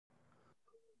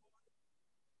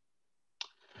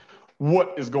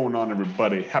What is going on,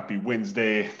 everybody? Happy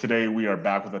Wednesday. Today we are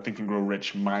back with a Think and Grow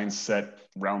Rich mindset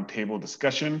roundtable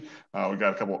discussion. We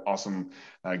got a couple awesome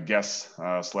guests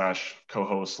slash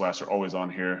co-hosts slash they're always on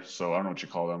here. So I don't know what you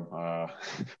call them,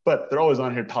 but they're always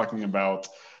on here talking about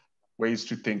ways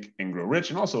to think and grow rich,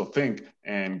 and also think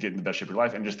and get in the best shape of your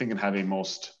life, and just think and have a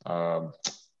most a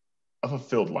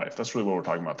fulfilled life. That's really what we're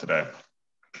talking about today.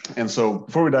 And so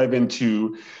before we dive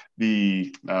into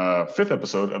the fifth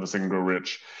episode of the Think and Grow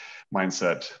Rich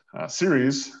mindset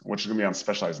series, which is going to be on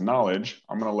specialized knowledge,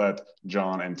 I'm going to let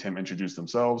John and Tim introduce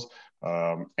themselves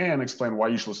and explain why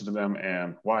you should listen to them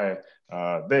and why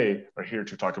they are here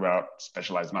to talk about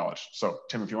specialized knowledge. So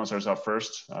Tim, if you want to start us out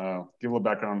first, give a little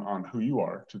background on who you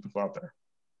are to the people out there.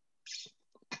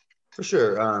 For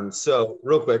sure. So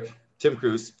real quick, Tim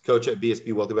Cruz, coach at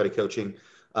BSB Wealthy Body Coaching,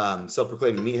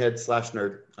 self-proclaimed meathead /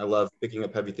 nerd. I love picking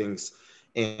up heavy things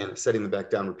and setting them back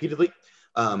down repeatedly.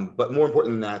 But more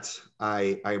important than that,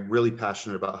 I'm really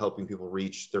passionate about helping people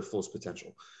reach their fullest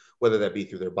potential, whether that be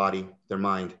through their body, their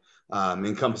mind,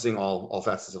 encompassing all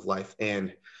facets of life.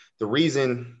 And the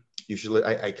reason you should,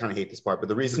 I kind of hate this part, but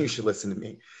the reason you should listen to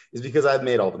me is because I've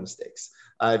made all the mistakes.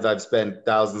 I've spent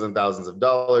thousands and thousands of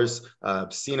dollars,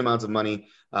 obscene amounts of money.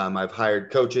 I've hired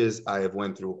coaches. I have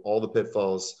went through all the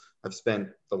pitfalls. I've spent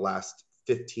the last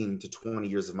 15 to 20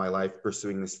 years of my life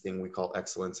pursuing this thing we call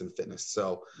excellence in fitness.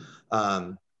 So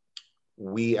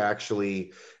we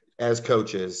actually, as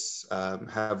coaches,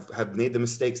 have made the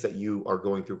mistakes that you are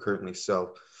going through currently.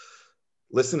 So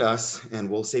listen to us and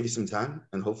we'll save you some time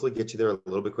and hopefully get you there a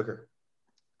little bit quicker.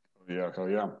 Yeah.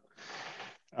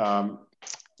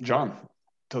 John,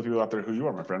 tell people out there who you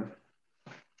are, my friend.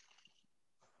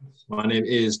 My name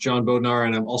is John Bodnar,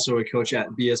 and I'm also a coach at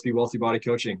BSB Wealthy Body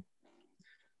Coaching.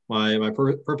 My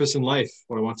purpose in life,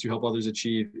 what I want to help others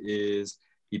achieve, is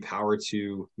the power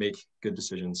to make good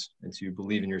decisions and to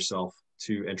believe in yourself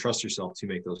and trust yourself to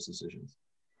make those decisions.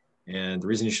 And the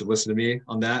reason you should listen to me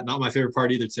on that, not my favorite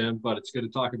part either, Tim, but it's good to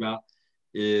talk about,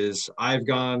 is I've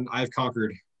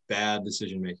conquered bad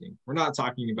decision making. We're not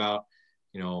talking about,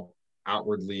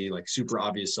 outwardly like super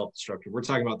obvious self-destructive. We're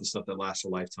talking about the stuff that lasts a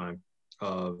lifetime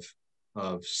of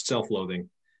self-loathing,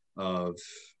 of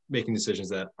making decisions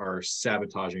that are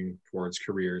sabotaging towards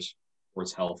careers,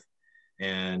 towards health.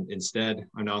 And instead,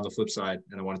 I'm now on the flip side,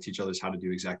 and I want to teach others how to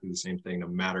do exactly the same thing, no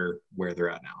matter where they're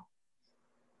at now.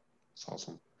 That's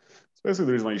awesome. So basically,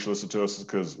 the reason why you should listen to us is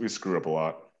because we screw up a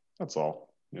lot. That's all,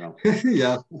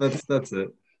 Yeah, that's it.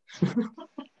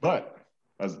 But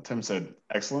as Tim said,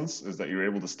 excellence is that you're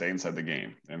able to stay inside the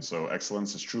game. And so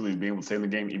excellence is truly being able to stay in the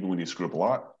game even when you screw up a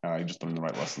lot. You just learn the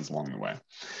right lessons along the way.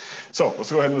 So let's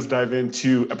go ahead and let's dive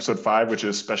into episode 5, which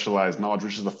is specialized knowledge,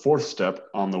 which is the fourth step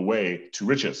on the way to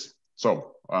riches.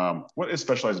 So what is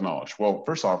specialized knowledge? Well,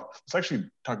 first off, let's actually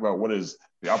talk about what is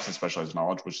the opposite of specialized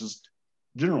knowledge, which is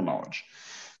general knowledge.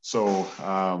 So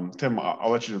Tim,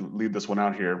 I'll let you lead this one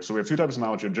out here. So we have 2 types of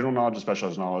knowledge: general knowledge and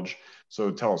specialized knowledge.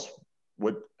 So tell us,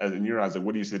 what, in your eyes,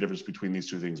 what do you see the difference between these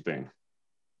 2 things being?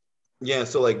 Yeah,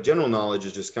 so like general knowledge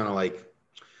is just kind of like,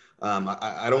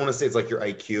 I don't want to say it's like your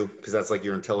IQ, because that's like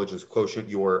your intelligence quotient,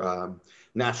 your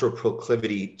natural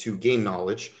proclivity to gain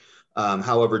knowledge.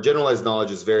 However, generalized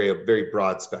knowledge is a very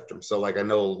broad spectrum. So like I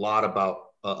know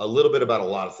a little bit about a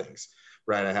lot of things,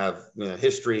 right? I have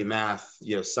history, math,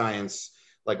 science,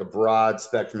 like a broad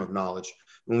spectrum of knowledge.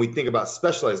 When we think about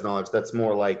specialized knowledge, that's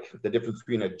more like the difference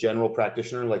between a general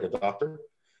practitioner, like a doctor,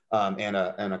 and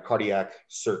a cardiac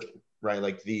surgeon, right?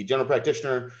 Like the general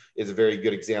practitioner is a very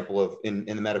good example of, in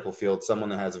the medical field, someone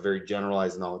that has a very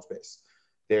generalized knowledge base.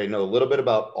 They know a little bit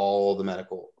about all the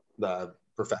medical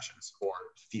professions or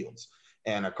fields.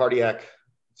 And a cardiac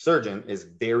surgeon is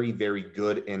very, very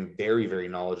good and very, very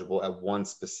knowledgeable at one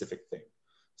specific thing.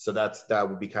 So that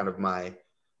would be kind of my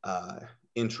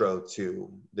intro to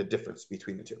the difference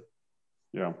between the 2.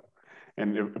 Yeah.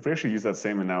 And if we actually use that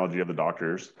same analogy of the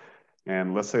doctors,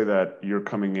 and let's say that you're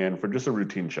coming in for just a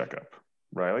routine checkup,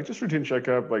 right? Like just routine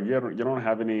checkup, like you don't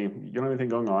have anything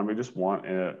going on, but you just want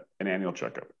an annual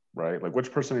checkup, right? Like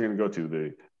which person are you going to go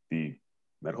to, the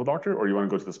medical doctor, or you want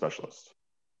to go to the specialist?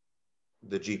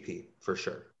 The GP, for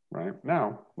sure. Right.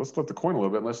 Now let's flip the coin a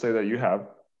little bit. Let's say that you have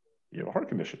a heart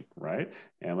condition, right?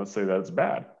 And let's say that it's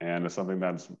bad and it's something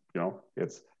that's,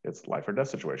 it's life or death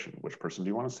situation. Which person do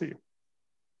you want to see?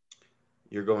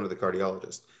 You're going to the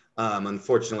cardiologist.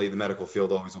 Unfortunately, the medical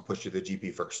field always will push you to the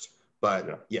GP first.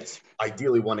 But yes,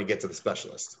 ideally want to get to the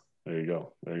specialist. There you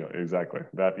go. Exactly.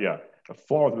 A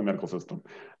flaw in the medical system.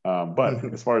 But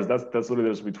as far as that's literally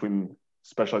there's between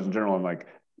specialized and general, and like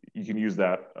you can use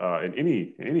that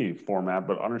in any format,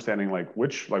 but understanding like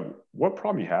what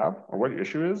problem you have or what your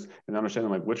issue is, and understanding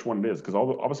like which one it is. Because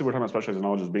obviously we're talking about specialized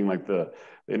knowledge as being like the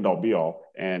end all be all,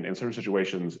 and in certain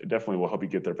situations it definitely will help you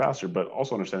get there faster. But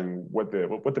also understanding what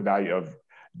the value of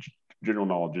general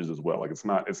knowledge is as well. Like it's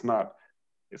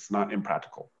not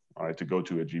impractical, all right, to go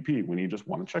to a GP when you just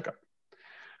want to check up.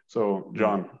 So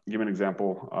John, give me an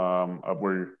example of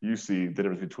where you see the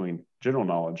difference between general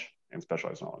knowledge and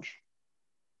specialized knowledge.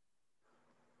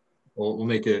 We'll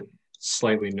make it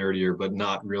slightly nerdier, but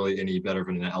not really any better of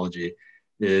an analogy.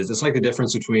 It's like the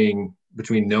difference between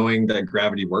knowing that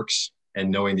gravity works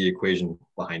and knowing the equation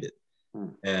behind it.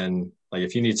 And like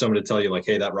if you need someone to tell you like,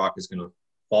 hey, that rock is going to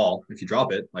fall if you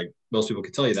drop it, like most people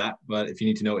could tell you that, but if you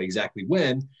need to know exactly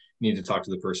when, you need to talk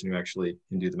to the person who actually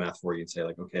can do the math for you and say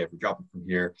like, okay, if we drop it from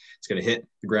here, it's going to hit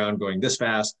the ground going this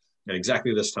fast at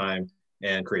exactly this time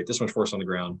and create this much force on the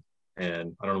ground.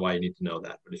 And I don't know why you need to know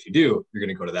that, but if you do, you're going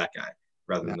to go to that guy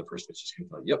rather than the person that's just going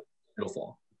to tell you, yep, it'll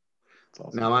fall.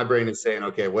 Awesome. Now my brain is saying,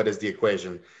 okay, what is the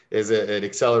equation? Is it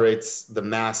accelerates the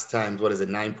mass times, what is it,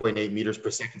 9.8 meters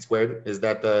per second squared? Is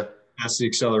that that's the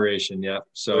acceleration? Yeah.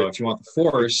 So if you want the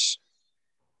force,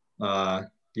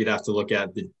 you'd have to look at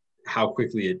how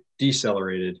quickly it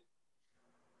decelerated.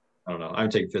 I don't know. I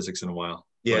haven't taken physics in a while.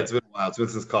 Yeah, it's been a while. It's been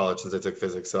since college since I took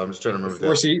physics. So I'm just trying to remember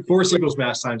force equals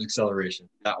mass times acceleration.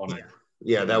 That one.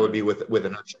 Yeah, that would be with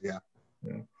inertia.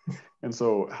 Yeah. And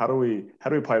so how do we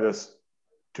apply this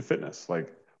to fitness?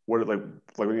 Like what like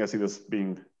when you guys see this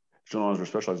being general knowledge or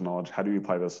specialized knowledge, how do you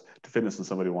apply this to fitness and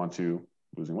somebody want to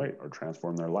losing weight or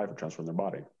transform their life or transform their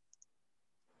body?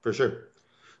 For sure.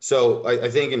 So I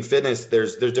think in fitness,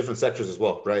 there's different sectors as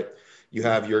well, right? You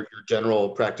have your general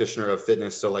practitioner of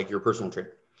fitness. So like your personal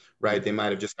trainer, right? They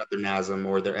might've just got their NASM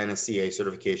or their NSCA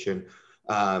certification.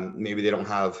 Maybe they don't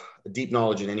have a deep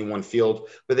knowledge in any one field,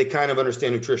 but they kind of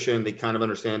understand nutrition. They kind of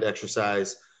understand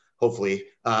exercise. Hopefully,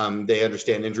 they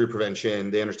understand injury prevention.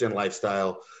 They understand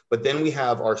lifestyle. But then we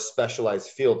have our specialized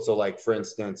field. So like, for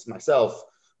instance, myself,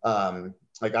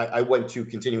 like I went to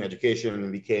continuing education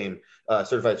and became a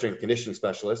certified strength conditioning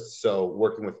specialist. So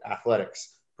working with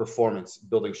athletics, performance,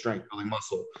 building strength, building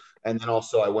muscle. And then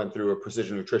also I went through a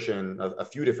precision nutrition, a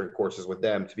few different courses with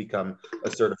them to become a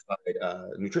certified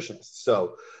nutritionist.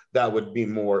 So that would be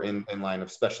more in line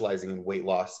of specializing in weight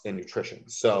loss and nutrition.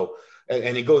 So,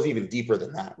 and it goes even deeper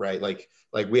than that, right? Like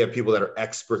we have people that are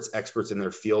experts in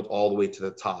their field all the way to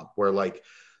the top, where like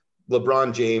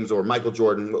LeBron James or Michael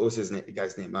Jordan, what was his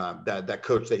guy's name? That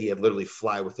coach that he had literally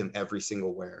fly with him every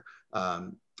single where.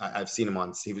 I've seen him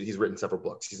on, he's written several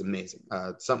books. He's amazing.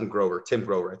 Tim Grover,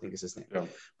 I think is his name. Yeah.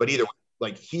 But either way,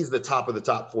 like he's the top of the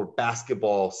top for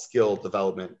basketball skill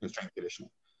development and strength conditioning.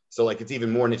 So like it's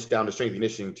even more niche down to strength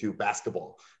conditioning to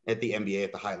basketball at the NBA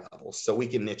at the high level. So we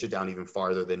can niche it down even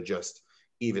farther than just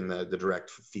even the direct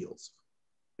fields.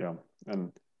 Yeah.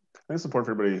 And I think it's important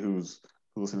for everybody who's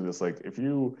listening to this. Like if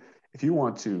you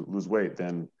want to lose weight,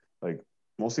 then like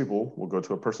most people will go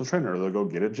to a personal trainer or they'll go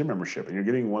get a gym membership, and you're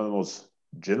getting one of the most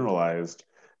generalized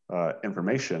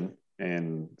information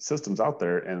and systems out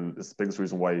there. And it's the biggest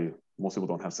reason why most people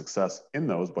don't have success in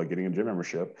those by getting a gym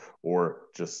membership or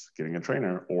just getting a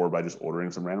trainer or by just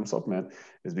ordering some random supplement,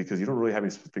 is because you don't really have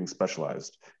anything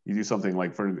specialized. You do something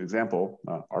like, for example,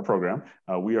 our program,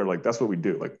 we are like, that's what we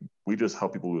do. Like we just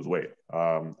help people lose weight.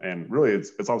 And really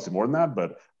it's obviously more than that,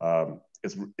 but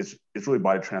it's really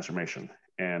body transformation.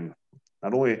 And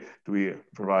not only do we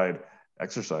provide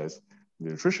exercise,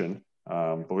 nutrition,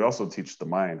 but we also teach the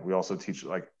mind. We also teach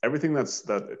like everything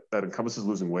that encompasses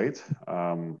losing weight.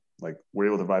 Like we're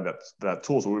able to provide that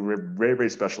tool. So we're very, very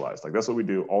specialized. Like that's what we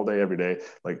do all day, every day.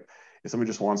 Like if somebody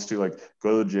just wants to like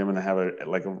go to the gym and have a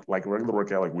regular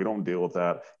workout, like we don't deal with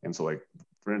that. And so like,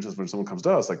 for instance, when someone comes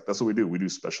to us, like that's what we do. We do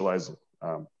specialized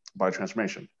body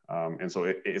transformation. And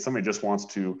so if somebody just wants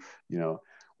to,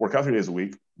 work out 3 days a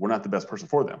week, we're not the best person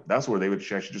for them. That's where they would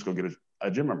actually just go get a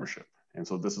gym membership. And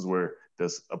so this is where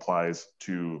this applies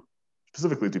to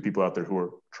specifically to people out there who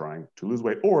are trying to lose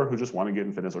weight or who just want to get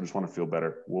in fitness or just want to feel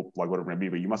better, like whatever it may be.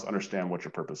 But you must understand what your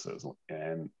purpose is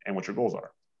and what your goals are,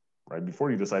 right?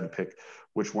 Before you decide to pick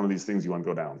which one of these things you want to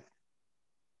go down.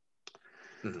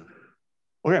 Mm-hmm.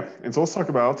 Okay, and so let's talk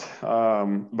about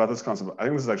this concept. I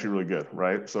think this is actually really good,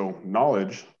 right? So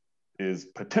knowledge is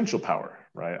potential power,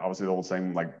 right? Obviously the old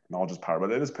saying like knowledge is power,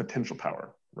 but it is potential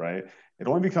power, right? It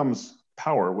only becomes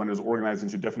power when it is organized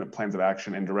into definite plans of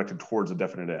action and directed towards a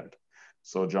definite end.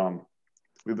 So John,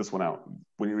 leave this one out.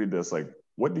 When you read this, like,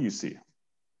 what do you see?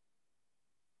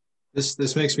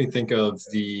 This makes me think of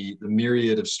the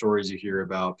myriad of stories you hear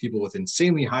about people with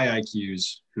insanely high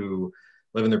IQs who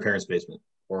live in their parents' basement,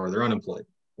 or they're unemployed,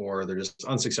 or they're just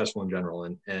unsuccessful in general.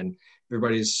 And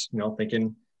everybody's,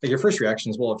 thinking, like, your first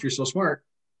reaction is, well, if you're so smart,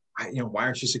 why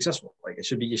aren't you successful? Like, it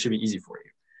should be easy for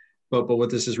you. But what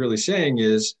this is really saying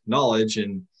is knowledge,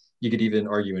 and you could even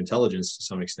argue intelligence to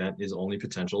some extent, is only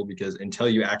potential, because until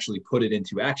you actually put it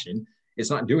into action, it's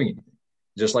not doing anything.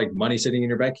 Just like money sitting in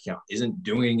your bank account isn't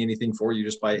doing anything for you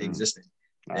just by existing.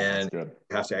 And you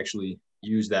have to actually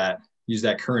use that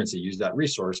currency, use that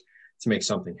resource to make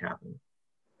something happen.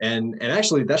 And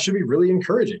actually, that should be really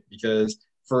encouraging, because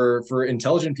for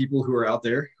intelligent people who are out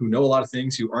there who know a lot of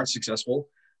things, who aren't successful,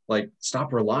 like,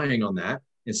 stop relying on that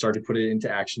and start to put it into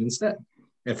action instead.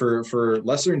 And for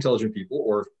lesser intelligent people,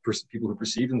 or people who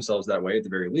perceive themselves that way at the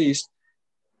very least,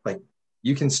 like,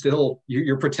 you can still,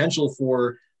 your potential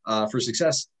for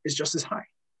success is just as high,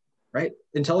 right?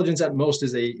 Intelligence at most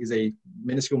is a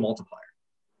minuscule multiplier.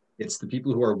 It's the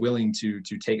people who are willing to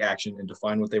take action and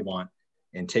define what they want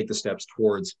and take the steps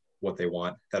towards what they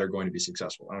want that are going to be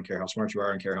successful. I don't care how smart you are,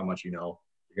 I don't care how much you know,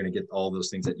 you're going to get all those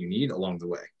things that you need along the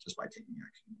way just by taking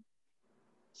action.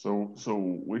 So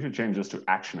we should change this to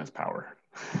action as power.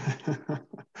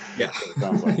 Yeah.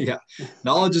 Like. Yeah.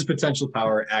 Knowledge is potential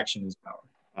power. Action is power.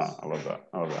 I love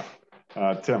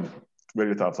that. Tim, what are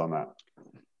your thoughts on that?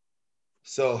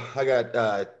 So I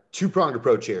got two-pronged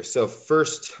approach here. So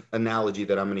first analogy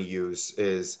that I'm going to use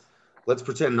is, let's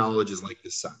pretend knowledge is like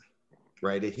the sun,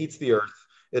 right? It heats the earth.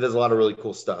 It does a lot of really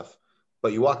cool stuff.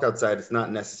 But you walk outside, it's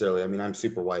not necessarily, I'm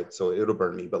super white, so it'll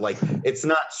burn me. But, like, it's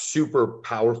not super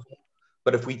powerful.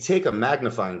 But if we take a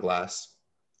magnifying glass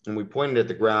and we point it at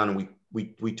the ground, and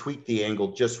we tweak the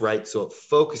angle just right so it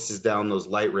focuses down those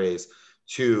light rays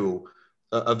to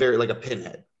a very, like a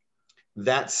pinhead.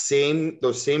 Those same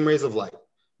rays of light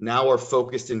now are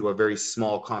focused into a very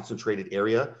small concentrated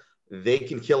area. They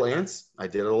can kill ants. I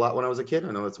did it a lot when I was a kid.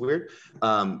 I know it's weird,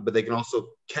 but they can also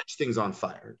catch things on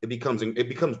fire. It becomes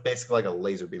basically like a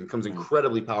laser beam. It becomes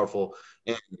incredibly powerful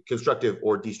and constructive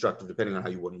or destructive, depending on how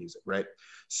you want to use it, right?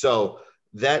 So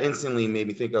that instantly made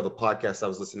me think of a podcast I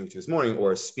was listening to this morning,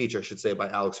 or a speech, I should say, by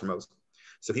Alex Hormozi.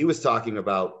 So he was talking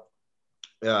about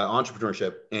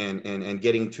entrepreneurship and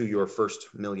getting to your first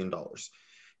 $1 million.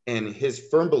 And his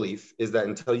firm belief is that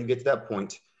until you get to that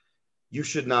point, you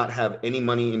should not have any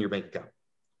money in your bank account.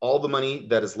 All the money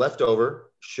that is left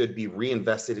over should be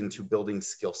reinvested into building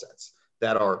skill sets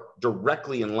that are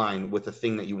directly in line with the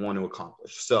thing that you want to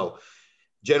accomplish. So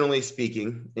generally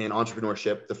speaking, in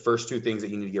entrepreneurship, the first two things that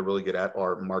you need to get really good at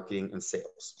are marketing and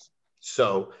sales.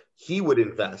 So he would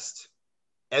invest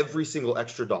every single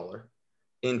extra dollar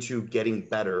into getting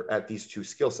better at these two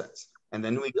skill sets. And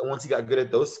then once he got good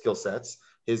at those skill sets,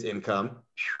 his income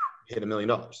hit $1 million.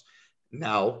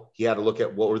 Now he had to look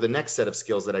at what were the next set of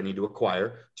skills that I need to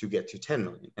acquire to get to 10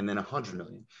 million, and then 100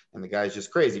 million. And the guy's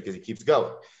just crazy because he keeps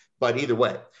going. But either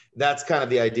way, that's kind of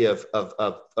the idea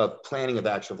of planning of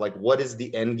action, of like, what is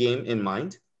the end game in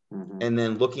mind? Mm-hmm. And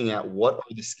then looking at what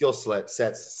are the skill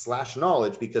sets /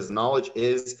 knowledge, because knowledge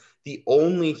is the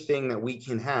only thing that we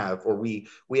can have, or we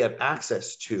have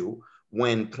access to,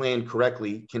 when planned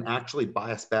correctly, can actually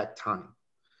buy us back time,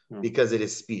 because it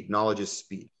is speed. Knowledge is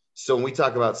speed. So when we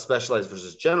talk about specialized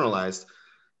versus generalized,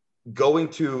 going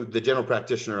to the general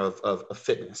practitioner of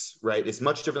fitness, right, is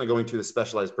much different than going to the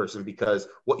specialized person, because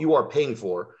what you are paying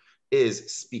for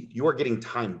is speed. You are getting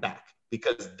time back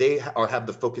because they have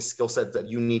the focused skill set that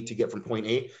you need to get from point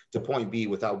A to point B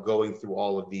without going through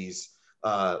all of these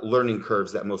learning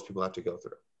curves that most people have to go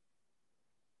through.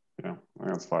 Yeah, I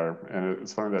think that's fire. And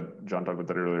it's funny that John talked about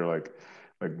that earlier, like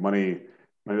money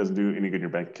doesn't do any good in your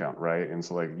bank account, right? And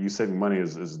so, like, you saving money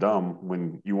is dumb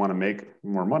when you want to make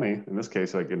more money. In this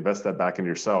case, like, invest that back in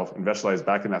yourself, invest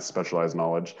back in that specialized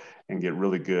knowledge, and get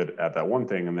really good at that one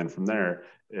thing. And then from there,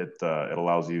 it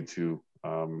allows you to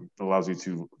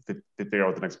figure out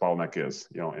what the next bottleneck is.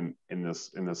 You know, in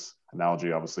this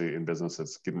analogy, obviously in business,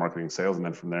 it's good marketing, sales, and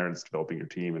then from there, it's developing your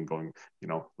team and going,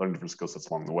 learning different skill sets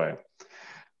along the way.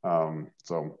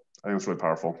 So I think it's really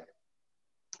powerful.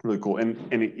 Really cool. And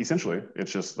essentially,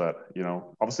 it's just that,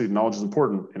 obviously knowledge is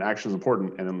important and action is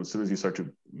important. And then as soon as you start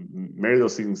to marry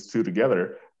those things two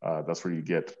together, that's where you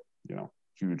get,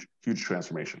 huge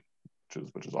transformation,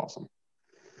 which is awesome.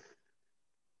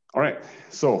 All right.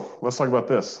 So let's talk about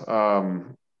this.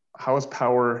 How is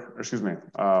power,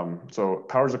 so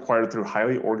power is acquired through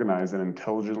highly organized and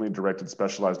intelligently directed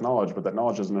specialized knowledge, but that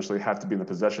knowledge doesn't necessarily have to be in the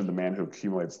possession of the man who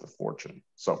accumulates the fortune.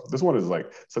 So this one is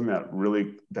like something that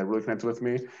really connected with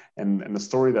me. And the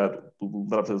story that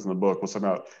led up to this in the book was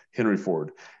about Henry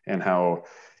Ford and how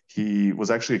he was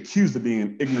actually accused of being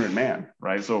an ignorant man,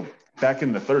 right? So back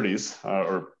in the 30s,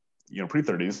 or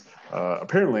pre-30s,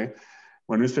 apparently,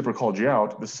 when a newspaper called you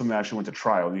out, this is something that actually went to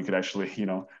trial. You could actually,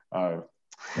 you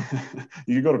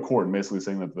could go to court and basically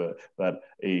saying that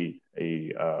a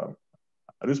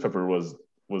newspaper was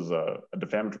a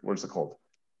defamatory. What's it called?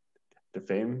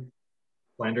 Defame?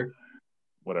 Slander.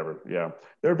 Whatever. Yeah,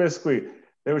 they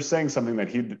were saying something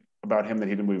about him that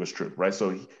he didn't believe was true, right? So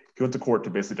he went to court to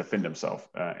basically defend himself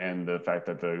and the fact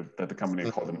that the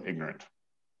company called him ignorant,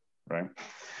 right?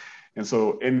 And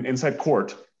so inside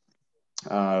court,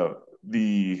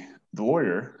 the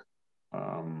lawyer,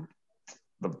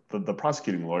 the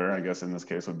prosecuting lawyer, I guess in this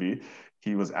case would be,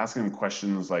 he was asking him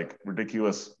questions like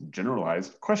ridiculous,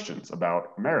 generalized questions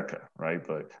about America, right?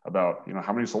 Like about,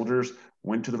 how many soldiers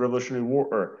went to the Revolutionary War,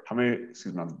 or how many,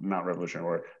 excuse me, not Revolutionary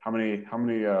War, how many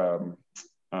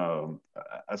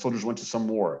soldiers went to some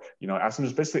war, asking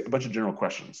just basically a bunch of general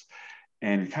questions.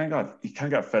 And he kind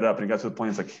of got fed up, and he got to the point,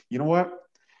 he's like, you know what?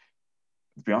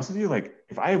 To be honest with you, like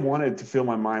if I wanted to fill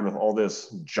my mind with all this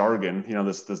jargon,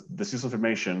 this useless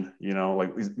information, he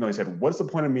said, what's the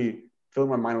point of me filling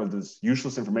my mind with this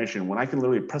useless information when I can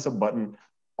literally press a button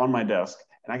on my desk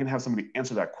and I can have somebody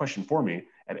answer that question for me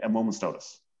at a moment's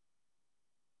notice?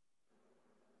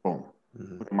 Boom,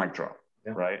 with a mic drop,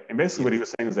 right? And basically what he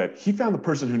was saying is that he found the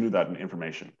person who knew that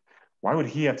information. Why would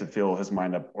he have to fill his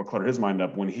mind up or clutter his mind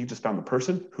up when he just found the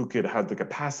person who could have the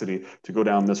capacity to go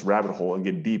down this rabbit hole and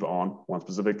get deep on one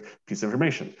specific piece of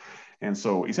information? And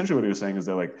so essentially what he was saying is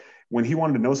that like when he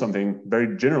wanted to know something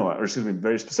very general, or excuse me,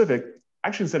 very specific,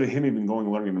 actually instead of him even going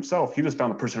and learning it himself, he just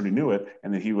found the person who knew it,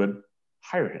 and then he would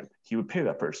hire him. He would pay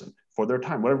that person for their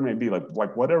time, whatever it may be, like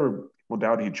whatever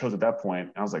modality he chose at that point.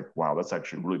 And I was like, wow, that's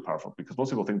actually really powerful, because most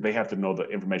people think they have to know the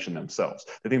information themselves.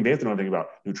 They think they have to know everything about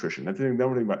nutrition. They think they know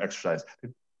everything about exercise. They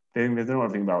think they know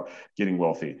everything about getting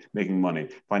wealthy, making money,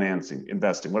 financing,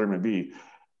 investing, whatever it may be.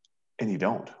 And you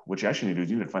don't. What you actually need to do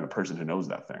is you need to find a person who knows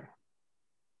that thing,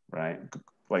 right?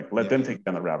 Like let them take you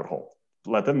down the rabbit hole.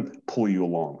 Let them pull you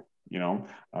along,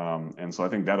 and so I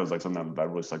think that was like something that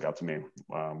really stuck out to me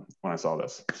when I saw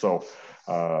this. So,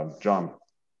 John,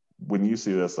 when you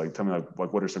see this, like, tell me,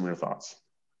 like, what are some of your thoughts?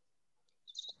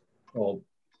 Well,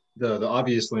 the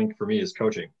obvious link for me is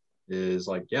coaching. Is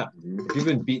like, if you've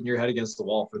been beating your head against the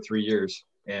wall for 3 years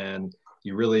and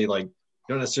you really don't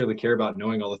necessarily care about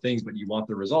knowing all the things, but you want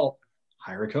the result,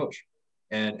 hire a coach.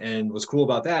 And what's cool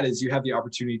about that is you have the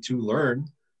opportunity to learn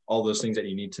all those things that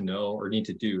you need to know or need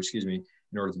to do,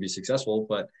 in order to be successful.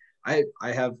 But I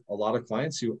have a lot of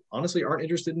clients who honestly aren't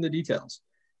interested in the details.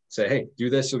 Say, hey, do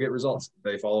this, you'll get results.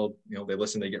 They follow, they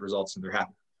listen, they get results, and they're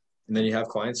happy. And then you have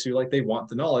clients who they want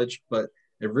the knowledge, but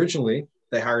originally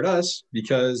they hired us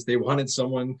because they wanted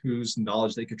someone whose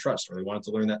knowledge they could trust, or they wanted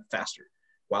to learn that faster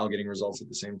while getting results at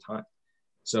the same time.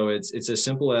 So it's as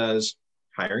simple as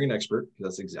hiring an expert,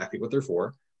 because that's exactly what they're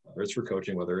for, whether it's for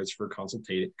coaching, whether it's for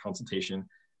consultation,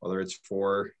 whether it's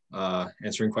for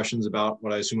answering questions about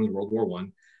what I assume is World War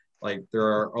I. Like, there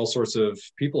are all sorts of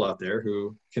people out there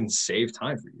who can save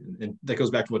time for you. And that goes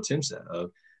back to what Tim said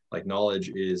of like, knowledge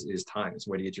is time. It's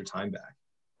a way to get your time back.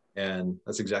 And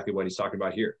that's exactly what he's talking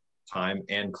about here. Time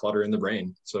and clutter in the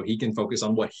brain. So he can focus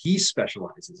on what he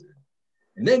specializes in.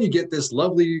 And then you get this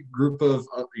lovely group of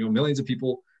millions of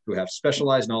people who have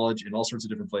specialized knowledge in all sorts of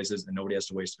different places, and nobody has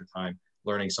to waste their time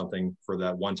learning something for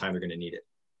that one time they're going to need it.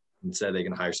 Instead, they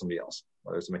can hire somebody else,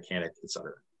 whether it's a mechanic,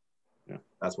 etc. Yeah,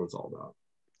 that's what it's all about.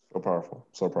 So powerful,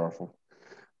 so powerful.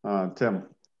 Tim,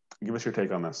 give us your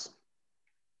take on this.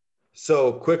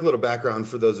 So, quick little background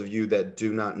for those of you that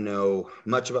do not know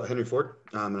much about Henry Ford,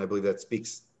 and I believe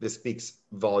this speaks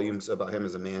volumes about him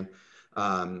as a man.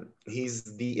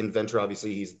 He's the inventor.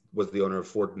 Obviously, he was the owner of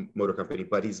Ford Motor Company,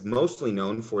 but he's mostly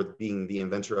known for being the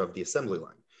inventor of the assembly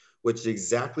line, which is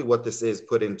exactly what this is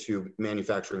put into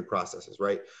manufacturing processes,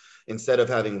 right? Instead of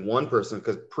having one person,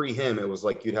 because pre him, it was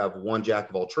like you'd have one jack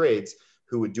of all trades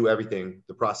who would do everything.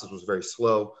 The process was very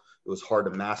slow. It was hard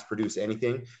to mass produce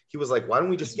anything. He was like, why don't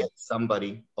we just get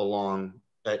somebody along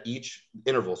at each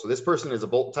interval? So this person is a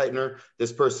bolt tightener.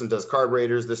 This person does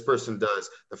carburetors. This person does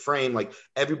the frame. Like,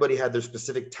 everybody had their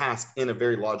specific task in a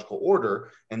very logical order.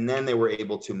 And then they were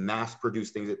able to mass produce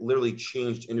things. It literally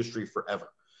changed industry forever.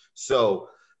 So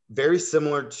very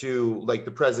similar to like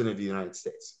the president of the United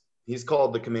States. He's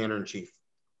called the commander in chief.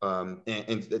 And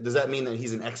does that mean that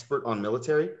he's an expert on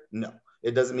military? No.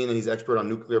 It doesn't mean that he's expert on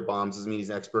nuclear bombs. It doesn't mean he's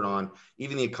an expert on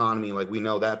even the economy. Like, we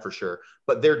know that for sure.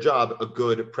 But their job, a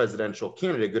good presidential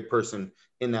candidate, a good person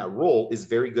in that role, is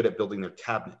very good at building their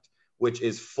cabinet, which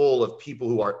is full of people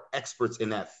who are experts in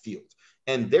that field.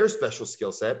 And their special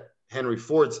skill set, Henry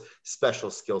Ford's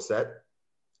special skill set,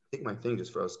 I think my thing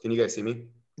just froze. Can you guys see me?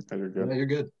 You're good. Yeah, you're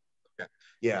good.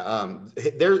 Yeah.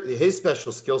 His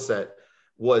special skill set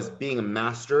was being a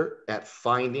master at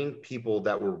finding people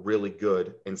that were really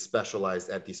good and specialized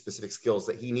at these specific skills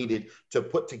that he needed to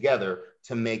put together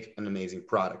to make an amazing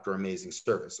product or amazing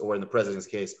service, or in the president's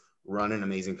case, run an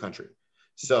amazing country.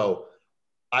 So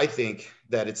I think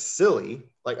that it's silly.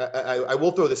 Like I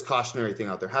will throw this cautionary thing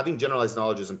out there. Having generalized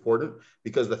knowledge is important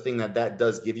because the thing that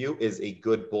does give you is a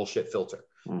good bullshit filter,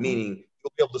 meaning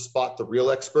you'll be able to spot the real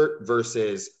expert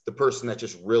versus the person that's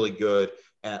just really good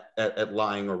at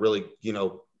lying, or really,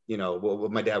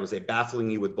 what my dad would say,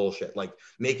 baffling you with bullshit, like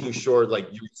making sure like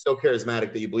you're so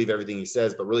charismatic that you believe everything he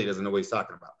says, but really doesn't know what he's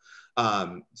talking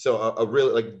about. So a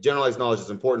really like generalized knowledge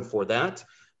is important for that.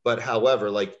 But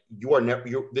however, like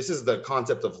this is the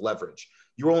concept of leverage.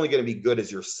 You're only going to be good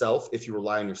as yourself if you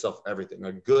rely on yourself for everything.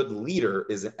 A good leader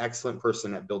is an excellent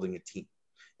person at building a team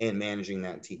and managing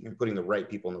that team and putting the right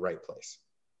people in the right place.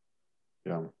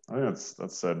 Yeah, I think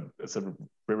that's said very,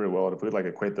 very well. And if we like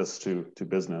equate this to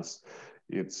business,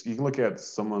 you can look at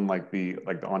someone like the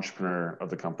entrepreneur of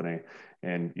the company,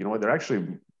 and you know what, they're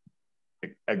actually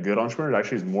a good entrepreneur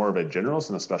actually is more of a generalist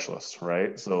and a specialist,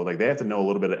 right? So like they have to know a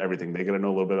little bit of everything. They got to know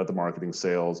a little bit about the marketing,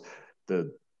 sales,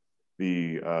 the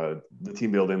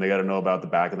team building. They got to know about the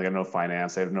back, and they got to know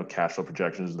finance. They have to know cash flow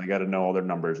projections. They got to know all their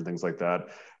numbers and things like that.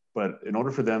 But in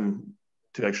order for them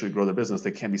to actually grow their business,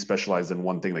 they can't be specialized in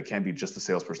one thing. They can't be just the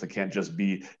salesperson. They can't just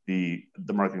be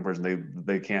the marketing person.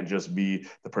 They can't just be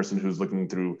the person who's looking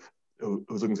through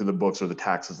the books or the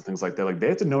taxes and things like that. Like they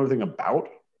have to know everything about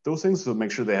those things to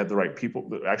make sure they have the right people,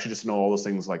 actually just know all those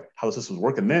things, like how the systems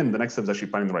work. And then the next step is actually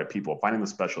finding the right people, finding the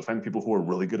specialists, finding people who are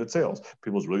really good at sales,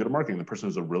 people who's really good at marketing, the person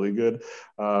who's a really good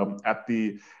at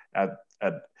the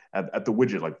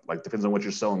widget, like depends on what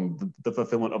you're selling, the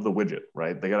fulfillment of the widget,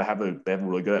 right? They have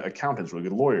really good accountants, really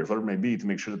good lawyers, whatever it may be, to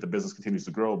make sure that the business continues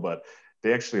to grow, but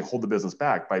they actually hold the business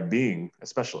back by being a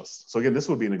specialist. So again, this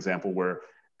would be an example where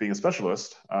being a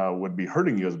specialist would be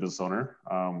hurting you as a business owner.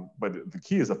 But the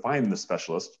key is to find the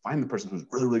specialist, find the person who's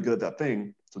really, really good at that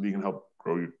thing, so that you can help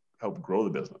grow the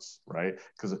business, right?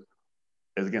 Because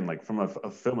again, like from a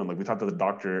fulfillment, like we talked about the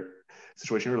doctor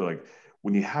situation earlier, like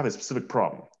when you have a specific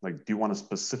problem, like do you want a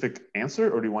specific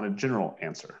answer or do you want a general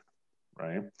answer,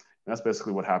 right? And that's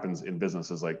basically what happens in business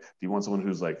is like, do you want someone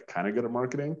who's like kind of good at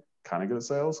marketing, kind of good at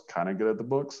sales, kind of good at the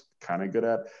books, kind of good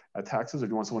at taxes, or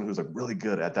do you want someone who's like really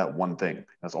good at that one thing?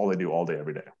 That's all they do all day,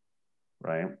 every day,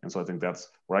 right? And so I think that's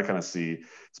where I kind of see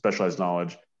specialized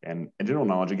knowledge and general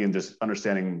knowledge, again, just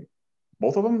understanding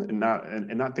both of them and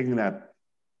not thinking that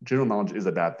general knowledge is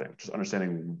a bad thing, just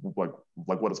understanding like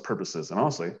what its purpose is. And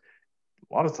honestly,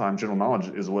 a lot of times general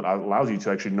knowledge is what allows you to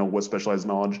actually know what specialized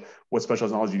knowledge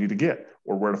you need to get,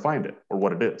 or where to find it, or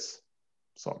what it is.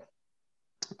 So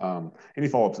any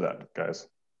follow-up to that, guys?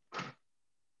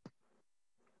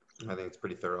 I think it's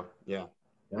pretty thorough. Yeah.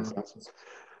 Makes sense.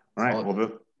 All right.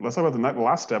 Well, let's talk about the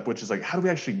last step, which is like, how do we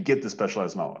actually get the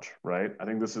specialized knowledge, right? I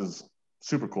think this is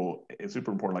super cool. It's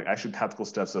super important, like actually tactical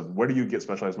steps of where do you get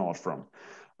specialized knowledge from?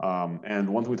 And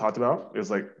one thing we talked about is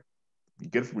like, you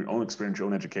get it from your own experience, your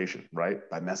own education, right?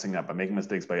 By messing up, by making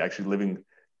mistakes, by actually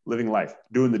living life,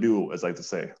 doing the do, as I like to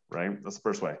say, right? That's the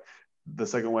first way. The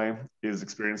second way is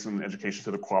experience and education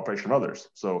through the cooperation of others.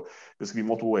 So this can be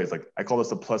multiple ways. Like I call this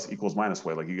the plus equals minus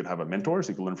way. Like you could have a mentor, so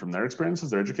you can learn from their experiences,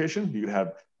 their education. You could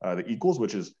have the equals,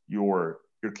 which is your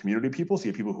community people. So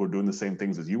you have people who are doing the same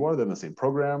things as you are, they're in the same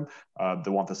program,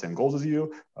 they want the same goals as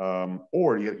you,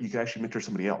 or you can actually mentor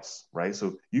somebody else, right?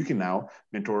 So you can now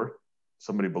mentor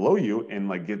somebody below you and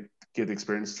like get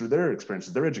experience through their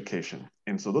experiences, their education.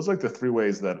 And so those are like the three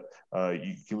ways that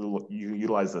you can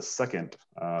utilize the second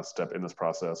step in this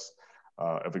process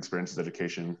of experiences,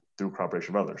 education through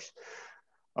cooperation of others.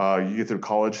 You get through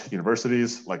college,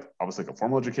 universities, like obviously like a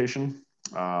formal education,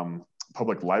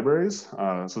 public libraries.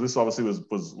 So this obviously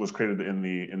was created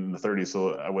in the 30s.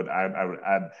 So I would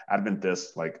advent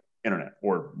this like internet,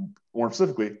 or more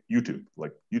specifically YouTube.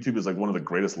 Like YouTube is like one of the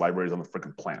greatest libraries on the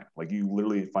freaking planet. Like you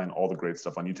literally find all the great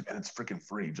stuff on YouTube, and it's freaking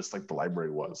free, just like the library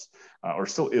was, or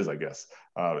still is, I guess.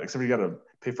 Except you got to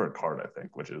pay for a card, I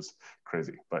think, which is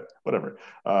crazy, but whatever.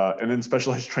 And then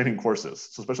specialized training courses.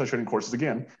 So specialized training courses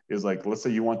again is like, let's say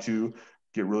you want to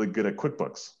get really good at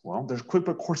QuickBooks. Well, there's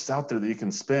QuickBooks courses out there that you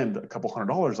can spend a couple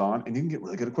 $100s on, and you can get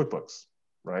really good at QuickBooks,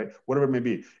 right? Whatever it may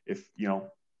be. If you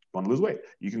want to lose weight,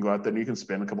 you can go out there and you can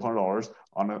spend a couple $100s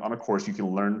on a course. You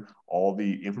can learn all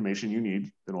the information you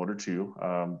need in order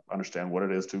to understand what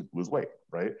it is to lose weight,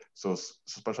 right? So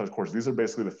specialized courses, these are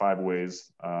basically the 5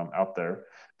 ways out there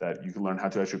that you can learn how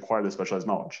to actually acquire this specialized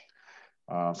knowledge.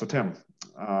 So Tim,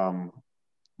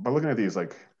 by looking at these,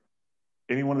 like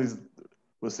any one of these,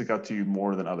 what stick out to you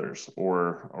more than others,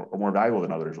 or more valuable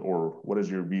than others, or what is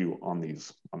your view on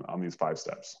these 5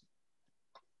 steps?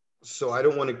 So I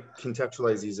don't want to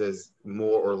contextualize these as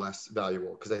more or less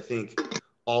valuable, because I think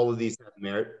all of these have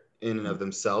merit in and of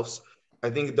themselves. I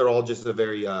think they're all just a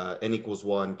very n equals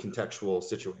 1 contextual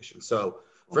situation. So,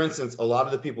 for instance, a lot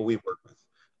of the people we work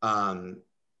with,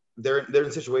 they're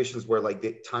in situations where like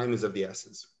the time is of the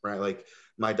essence, right? Like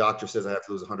my doctor says I have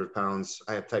to lose 100 pounds.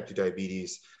 I have type 2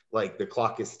 diabetes. Like the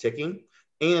clock is ticking,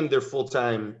 and they're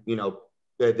full-time,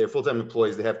 they're full-time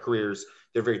employees. They have careers.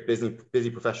 They're very busy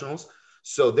professionals.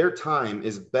 So their time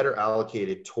is better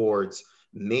allocated towards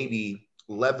maybe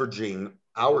leveraging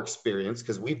our experience,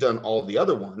 because we've done all the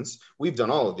other ones. We've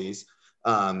done all of these,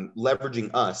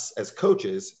 leveraging us as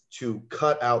coaches to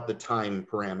cut out the time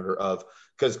parameter of,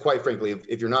 because quite frankly,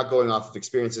 if you're not going off of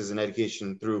experiences and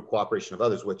education through cooperation of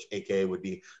others, which AKA would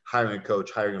be hiring a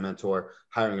coach, hiring a mentor,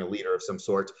 hiring a leader of some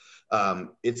sort,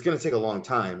 it's going to take a long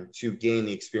time to gain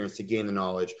the experience, to gain the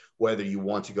knowledge, whether you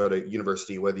want to go to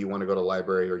university, whether you want to go to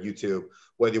library or YouTube,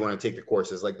 whether you want to take the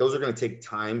courses. Like those are going to take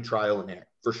time, trial and error,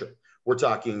 for sure. We're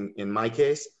talking, in my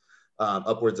case,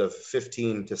 upwards of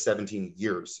 15 to 17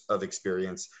 years of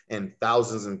experience and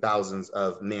thousands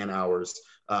of man hours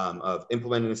of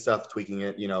implementing stuff, tweaking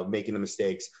it, making the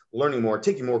mistakes, learning more,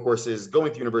 taking more courses,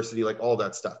 going to university, like all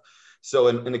that stuff. So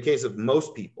in the case of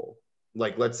most people,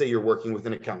 like let's say you're working with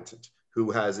an accountant who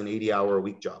has an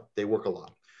 80-hour-a-week job. They work a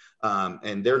lot.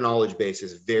 And their knowledge base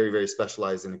is very, very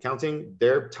specialized in accounting.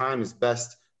 Their time is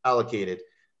best allocated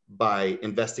by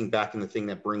investing back in the thing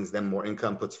that brings them more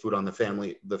income, puts food on the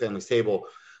family's table.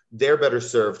 They're better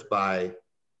served by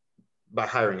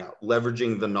hiring out,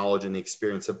 leveraging the knowledge and the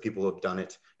experience of people who have done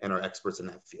it and are experts in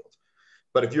that field.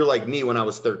 But if you're like me, when I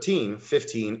was 13,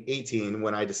 15, 18,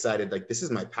 when I decided like, this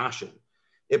is my passion,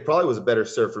 it probably was better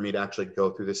served for me to actually go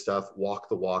through this stuff, walk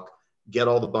the walk, get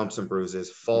all the bumps and bruises,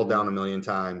 fall down a million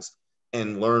times,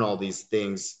 and learn all these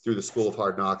things through the School of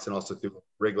Hard Knocks and also through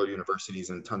regular universities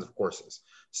and tons of courses.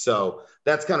 So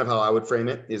that's kind of how I would frame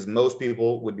it, is most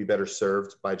people would be better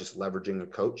served by just leveraging a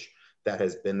coach that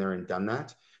has been there and done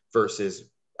that versus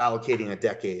allocating a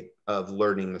decade of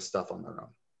learning the stuff on their own.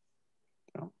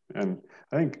 Yeah. And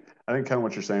I think kind of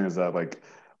what you're saying is that like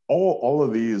all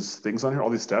of these things on here, all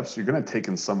these steps, you're going to take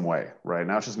in some way, right?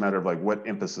 Now it's just a matter of like, what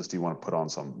emphasis do you want to put on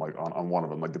on one of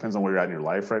them? Like depends on where you're at in your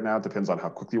life right now. It depends on how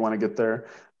quickly you want to get there.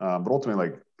 But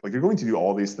ultimately, like you're going to do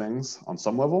all these things on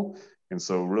some level. And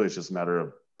so really it's just a matter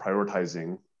of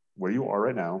prioritizing where you are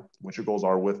right now, what your goals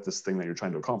are with this thing that you're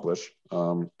trying to accomplish,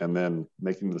 and then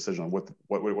making the decision on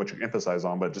what you emphasize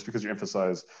on. But just because you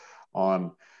emphasize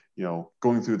on,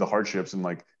 going through the hardships and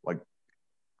like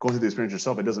going through the experience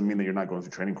yourself, it doesn't mean that you're not going through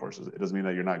training courses. It doesn't mean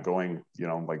that you're not going,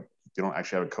 like you don't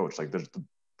actually have a coach. Like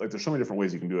there's so many different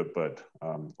ways you can do it, but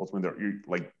ultimately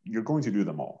you're going to do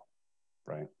them all,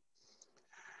 right?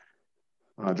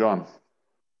 John,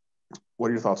 what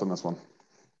are your thoughts on this one?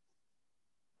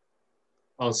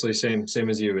 Honestly, same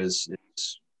as you. Is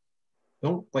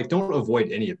don't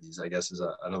avoid any of these, I guess, is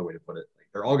another way to put it. Like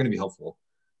they're all going to be helpful,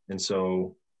 and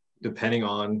so depending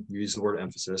on, you use the word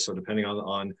emphasis, so depending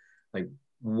on like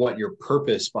what your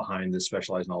purpose behind this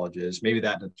specialized knowledge is, maybe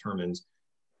that determines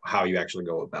how you actually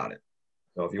go about it.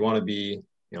 So if you want to be,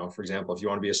 for example, if you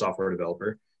want to be a software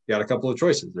developer, you got a couple of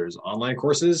choices. There's online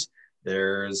courses,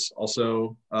 there's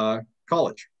also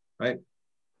college, right?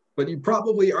 But you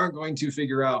probably aren't going to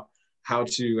figure out how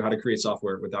to create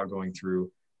software without going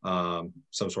through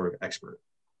some sort of expert.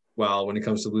 Well, when it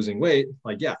comes to losing weight,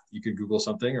 like, yeah, you could Google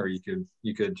something, or you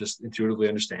could just intuitively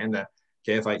understand that,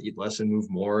 okay, if I eat less and move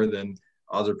more, then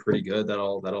odds are pretty good that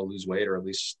I'll lose weight, or at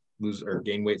least lose or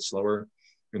gain weight slower.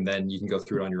 And then you can go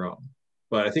through it on your own.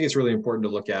 But I think it's really important to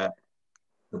look at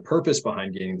the purpose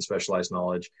behind gaining the specialized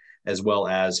knowledge, as well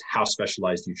as how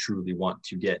specialized you truly want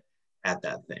to get at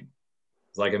that thing.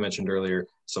 Like I mentioned earlier,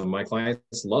 some of my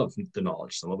clients love the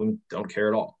knowledge. Some of them don't care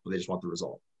at all, but they just want the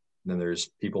result. And then there's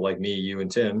people like me, you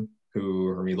and Tim,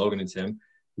 Logan and Tim,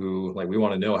 who like, we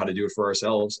want to know how to do it for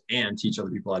ourselves and teach other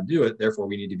people how to do it. Therefore,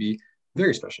 we need to be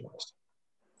very specialized.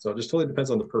 So it just totally depends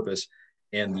on the purpose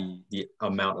and the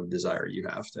amount of desire you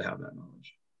have to have that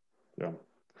knowledge. Yeah.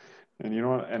 And you know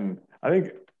what? And I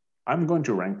think I'm going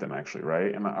to rank them actually,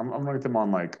 right? And I'm ranking them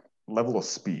on like level of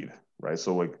speed, right?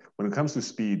 So like when it comes to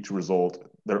speed to result,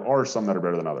 there are some that are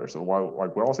better than others. So while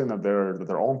like we're all saying that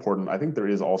they're all important, I think there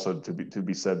is also to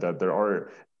be said that there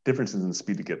are differences in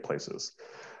speed to get places.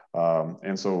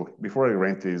 And so before I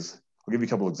rank these, I'll give you a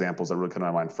couple of examples that really come to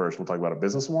my mind first. We'll talk about a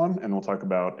business one, and we'll talk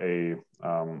about a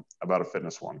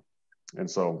fitness one. And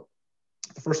so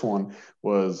the first one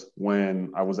was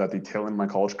when I was at the tail end of my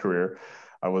college career.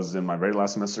 I was in my very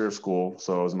last semester of school.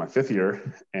 So I was in my 5th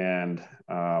year. And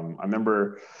I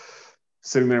remember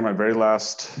sitting there in my very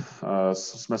last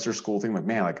semester of school thinking like,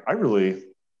 man, like I really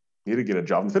need to get a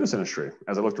job in the fitness industry.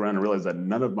 As I looked around and realized that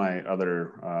none of my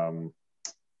other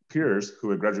peers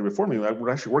who had graduated before me were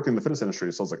actually working in the fitness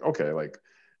industry. So I was like, okay, like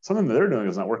something that they're doing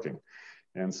is not working.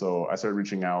 And so I started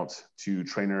reaching out to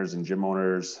trainers and gym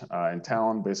owners in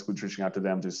town, basically reaching out to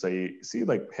them to see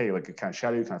like, hey, like, kind of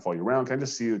shadow you, kind of follow you around, kind of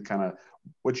just see kind of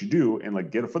what you do and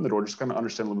like get a foot in the door, just kind of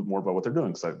understand a little bit more about what they're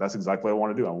doing. So that's exactly what I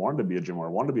want to do. I wanted to be a gym owner.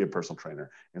 I wanted to be a personal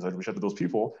trainer. And so I reached out to those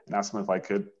people and asked them if I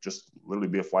could just literally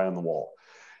be a fly on the wall.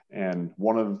 And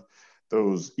one of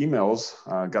those emails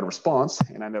got a response,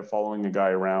 and I ended up following a guy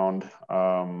around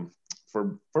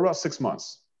for about 6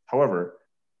 months. However,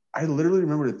 I literally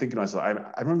remember thinking to myself,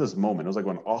 I remember this moment. It was like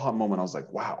an aha moment. I was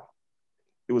like, wow.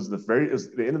 It was the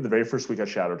end of the very first week I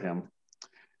shadowed him.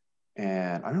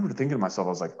 And I remember thinking to myself, I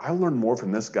was like, I learned more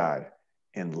from this guy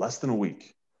in less than a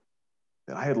week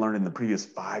than I had learned in the previous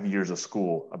 5 years of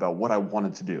school about what I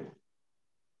wanted to do.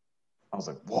 I was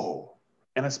like, whoa.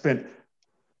 And I spent,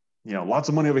 lots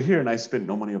of money over here, and I spent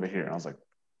no money over here. And I was like,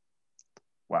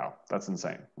 wow, that's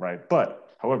insane, right?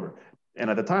 But however, and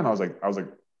at the time I was a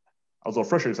little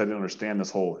frustrated because I didn't understand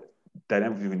this whole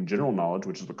dynamic between general knowledge,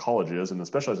 which is what college is, and the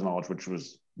specialized knowledge, which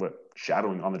was what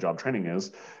shadowing on the job training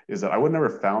is that I would never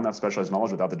found that specialized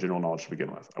knowledge without the general knowledge to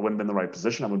begin with. I wouldn't have been in the right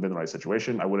position. I wouldn't have been in the right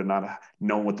situation. I would have not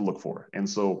known what to look for. And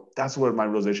so that's what my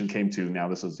realization came to. Now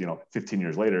this is, 15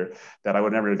 years later, that I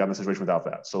would never have gotten in a situation without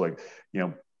that. So like,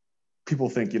 people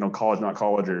think, college, not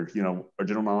college, or, or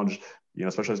general knowledge,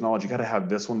 specialized knowledge, you got to have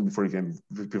this one before you can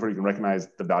recognize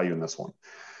the value in this one.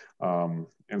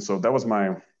 And so that was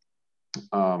my,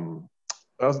 that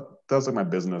was like my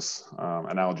business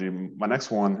analogy. My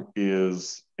next one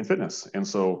is in fitness. And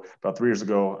so about 3 years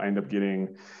ago, I ended up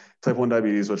getting type 1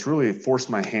 diabetes, which really forced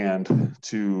my hand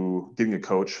to getting a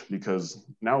coach, because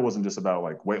now it wasn't just about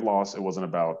like weight loss. It wasn't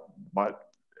about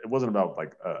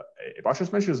like a body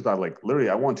transformation. It was about like, literally,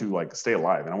 I want to like stay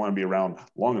alive, and I want to be around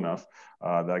long enough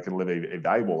that I can live a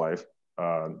valuable life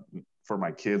for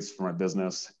my kids, for my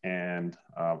business, and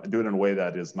do it in a way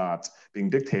that is not being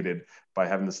dictated by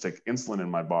having to stick insulin in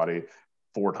my body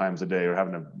 4 times a day, or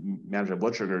having to manage my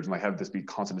blood sugars and like have this be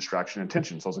constant distraction and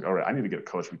tension. So I was like, all right, I need to get a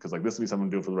coach, because like this will be something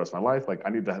to do for the rest of my life. Like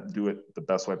I need to do it the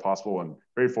best way possible. And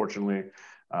very fortunately,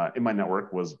 in my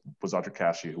network was Dr.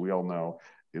 Kashi, who we all know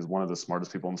is one of the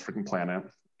smartest people on this freaking planet.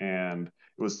 And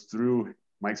it was through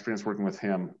my experience working with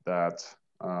him that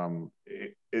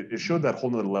it showed that whole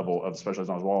nother level of specialized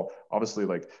knowledge. Well, obviously,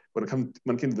 like when it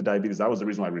came to the diabetes, that was the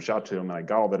reason why I reached out to him, and I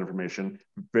got all that information,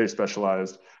 very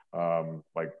specialized,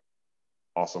 like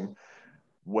awesome.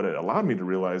 What it allowed me to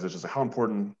realize is just how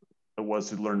important it was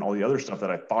to learn all the other stuff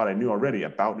that I thought I knew already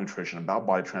about nutrition, about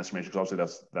body transformation, because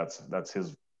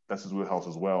obviously that's his wheelhouse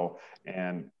as well.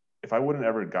 And if I wouldn't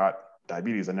ever got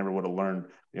diabetes, I never would have learned,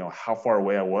 how far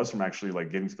away I was from actually like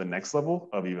getting to the next level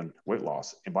of even weight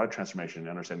loss and body transformation and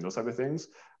understanding those type of things.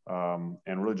 And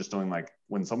really just knowing like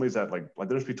when somebody's at like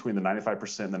there's between the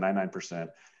 95% and the 99%,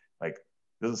 like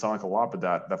it doesn't sound like a lot, but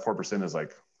that 4% is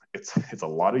like, it's a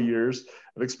lot of years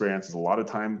of experience. It's a lot of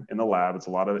time in the lab. It's a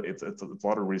lot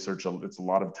of research. It's a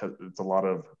lot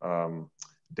of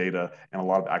data and a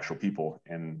lot of actual people.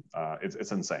 And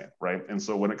it's insane. Right. And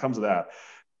so when it comes to that,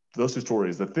 those 2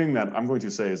 stories, the thing that I'm going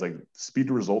to say is like speed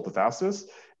to result the fastest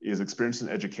is experience and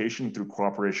education through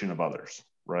cooperation of others,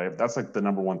 right? That's like the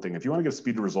number one thing. If you want to get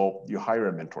speed to result, you hire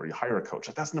a mentor, you hire a coach.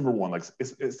 Like that's number one. Like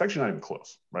it's actually not even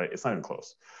close, right? It's not even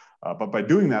close. But by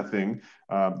doing that thing,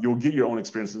 you'll get your own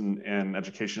experience and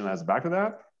education as back of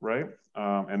that, right?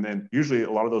 And then usually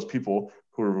a lot of those people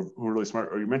who are really smart,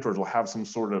 or your mentors, will have some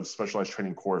sort of specialized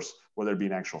training course, whether it be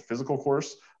an actual physical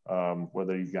course,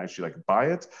 whether you can actually like buy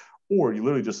it, or you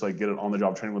literally just like get it on the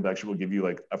job training where they actually will give you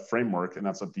like a framework, and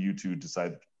that's up to you to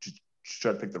decide to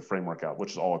try to pick the framework out,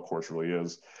 which is all a course really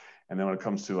is. And then when it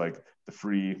comes to like the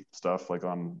free stuff, like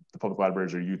on the public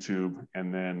libraries or YouTube,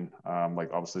 and then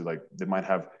like obviously like they might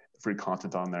have free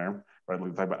content on there, right?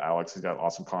 Like talk about Alex, he's got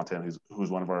awesome content.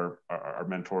 Who's one of our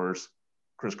mentors.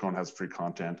 Chris Crone has free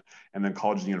content. And then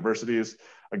colleges and universities,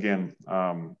 again,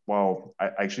 while I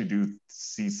actually do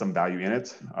see some value in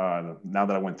it, now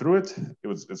that I went through it,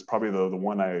 it's probably the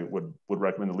one I would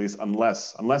recommend the least,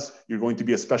 unless you're going to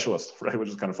be a specialist, right? Which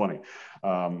is kind of funny.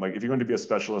 Like if you're going to be a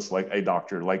specialist, like a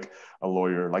doctor, like a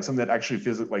lawyer, like something that actually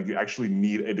like you actually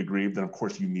need a degree, then of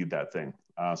course you need that thing.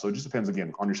 So it just depends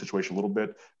again on your situation a little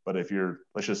bit. But if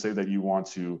let's just say that you want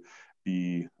to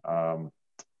be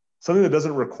something that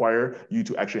doesn't require you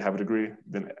to actually have a degree,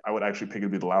 then I would actually pick it to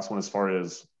be the last one as far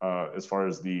as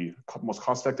the most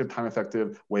cost-effective,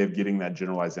 time-effective way of getting that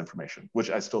generalized information, which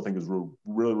I still think is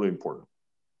really, really important.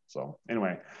 So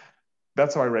anyway,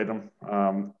 that's how I rate them.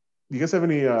 Do you guys have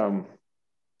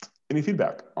any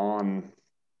feedback on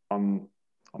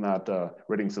that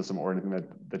rating system or anything that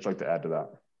you'd like to add to that?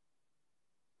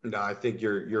 No, I think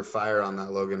you're fire on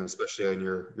that, Logan, especially on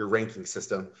your ranking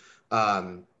system.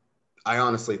 I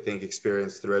honestly think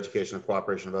experience through education and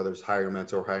cooperation of others, hiring a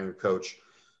mentor, hiring a coach,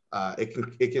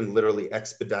 it can literally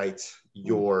expedite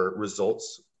your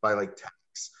results by like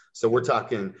 10x. So we're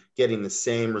talking getting the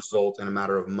same result in a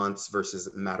matter of months versus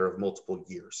a matter of multiple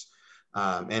years.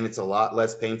 And it's a lot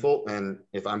less painful. And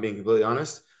if I'm being completely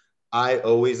honest, I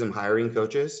always am hiring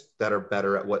coaches that are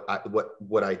better at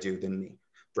what I do than me,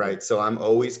 right? So I'm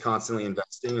always constantly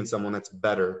investing in someone that's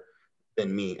better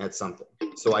than me at something.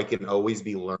 So I can always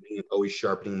be learning and always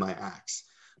sharpening my axe.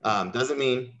 Doesn't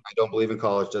mean I don't believe in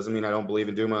college. Doesn't mean I don't believe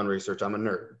in doing my own research. I'm a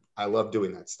nerd. I love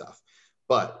doing that stuff.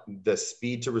 But the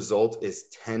speed to result is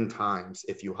 10 times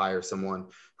if you hire someone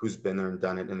who's been there and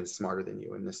done it and is smarter than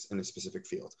you in this specific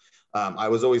field. I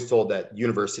was always told that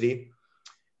university,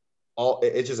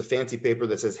 it's just a fancy paper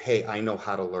that says, hey, I know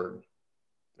how to learn.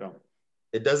 Yeah.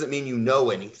 It doesn't mean you know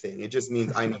anything. It just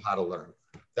means I know how to learn.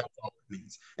 That's all it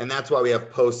means. And that's why we have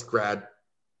post-grad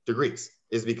degrees,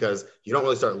 is because you don't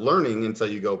really start learning until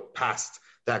you go past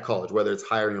that college, whether it's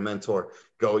hiring a mentor,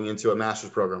 going into a master's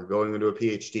program, going into a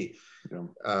PhD. Yeah.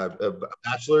 A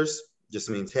bachelor's just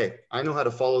means, hey, I know how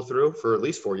to follow through for at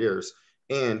least 4 years,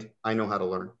 and I know how to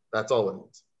learn. That's all it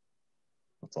means.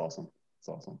 That's awesome. That's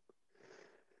awesome.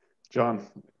 John,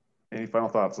 any final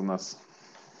thoughts on this?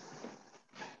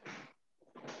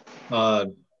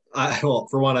 Well,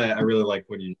 for one, I really like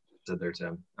what you said there,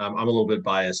 Tim. I'm a little bit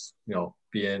biased,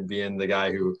 being the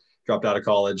guy who dropped out of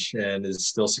college and is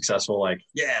still successful. Like,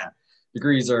 yeah,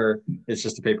 it's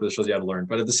just a paper that shows you how to learn.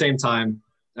 But at the same time,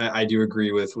 I do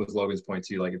agree with Logan's point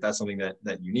too. Like, if that's something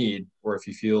that you need, or if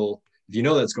you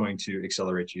know that's going to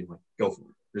accelerate you, like, go for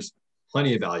it. There's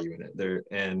plenty of value in it there.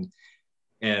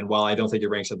 And while I don't think it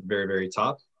ranks at the very, very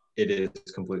top, it is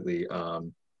completely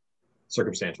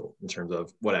circumstantial in terms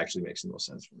of what actually makes the most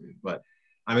sense for you. But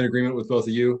I'm in agreement with both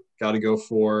of you. Got to go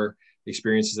for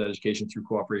experiences and education through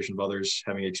cooperation of others,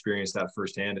 having experienced that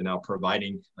firsthand, and now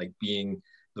providing, like, being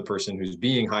the person who's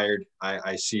being hired.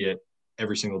 I see it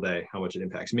every single day, how much it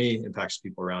impacts me, impacts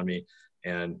people around me.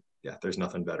 And yeah, there's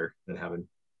nothing better than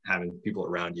having people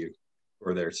around you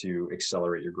who are there to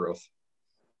accelerate your growth.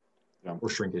 Yeah. Or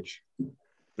shrinkage.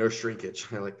 No shrinkage.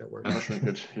 I like that word. No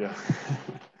shrinkage. Yeah.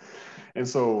 And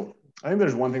so I think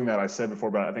there's one thing that I said before,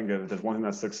 but I think that there's one thing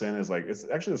that sticks in is, like, it's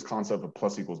actually this concept of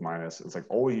plus equals minus. It's like,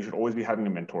 you should always be having a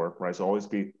mentor, right? So always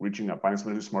be reaching out, finding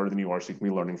someone who's smarter than you are, so you can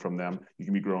be learning from them. You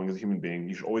can be growing as a human being.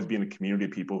 You should always be in a community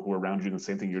of people who are around you doing the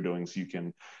same thing you're doing, so you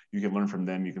can learn from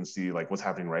them. You can see, like, what's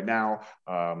happening right now,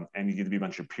 and you get to be a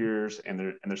bunch of peers. And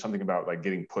there's something about, like,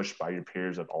 getting pushed by your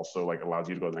peers that also, like, allows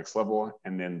you to go to the next level.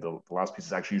 And then the last piece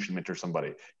is actually you should mentor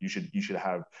somebody. You should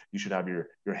have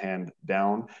your hand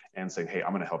down and say, hey, I'm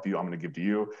going to help you. I'm going to give to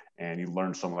you. And you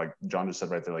learn so much, like John just said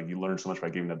right there, like, you learn so much by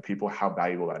giving to other people, how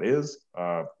valuable that is.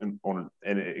 And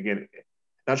again,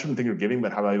 not just from the thing you're giving,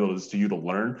 but how valuable it is to you to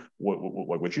learn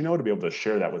what you know, to be able to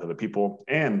share that with other people.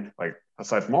 And, like,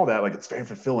 aside from all that, like, it's very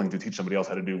fulfilling to teach somebody else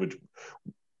how to do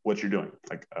what you're doing.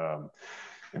 Like,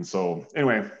 and so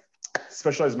anyway,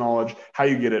 specialized knowledge, how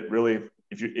you get it, really,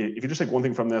 if you just take one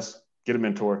thing from this, get a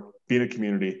mentor, be in a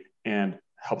community, and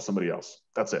help somebody else.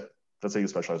 That's it. That's how you get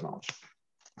specialized knowledge.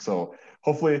 So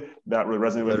hopefully that really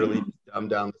resonated with you. Literally dumb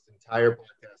down this entire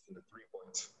podcast into 3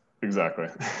 points. Exactly.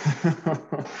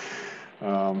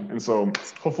 And so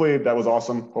hopefully that was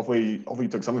awesome. Hopefully you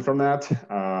took something from that.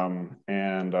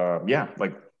 Yeah,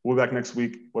 like, we'll be back next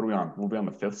week. What are we on? We'll be on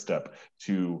the 5th step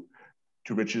to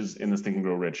riches in this Think and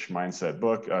Grow Rich mindset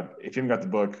book. If you haven't got the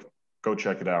book, go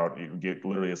check it out. You get,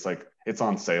 literally, it's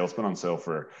on sale. It's been on sale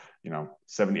for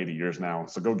 70, 80 years now.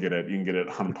 So go get it. You can get it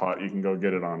on you can go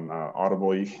get it on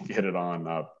Audible. You can get it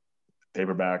on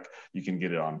paperback. You can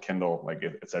get it on Kindle. Like,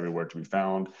 it's everywhere to be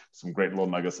found. Some great little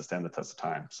nuggets to stand the test of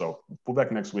time. So we'll be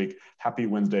back next week. Happy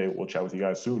Wednesday. We'll chat with you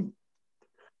guys soon.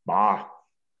 Bye.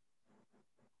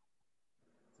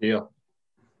 Yeah.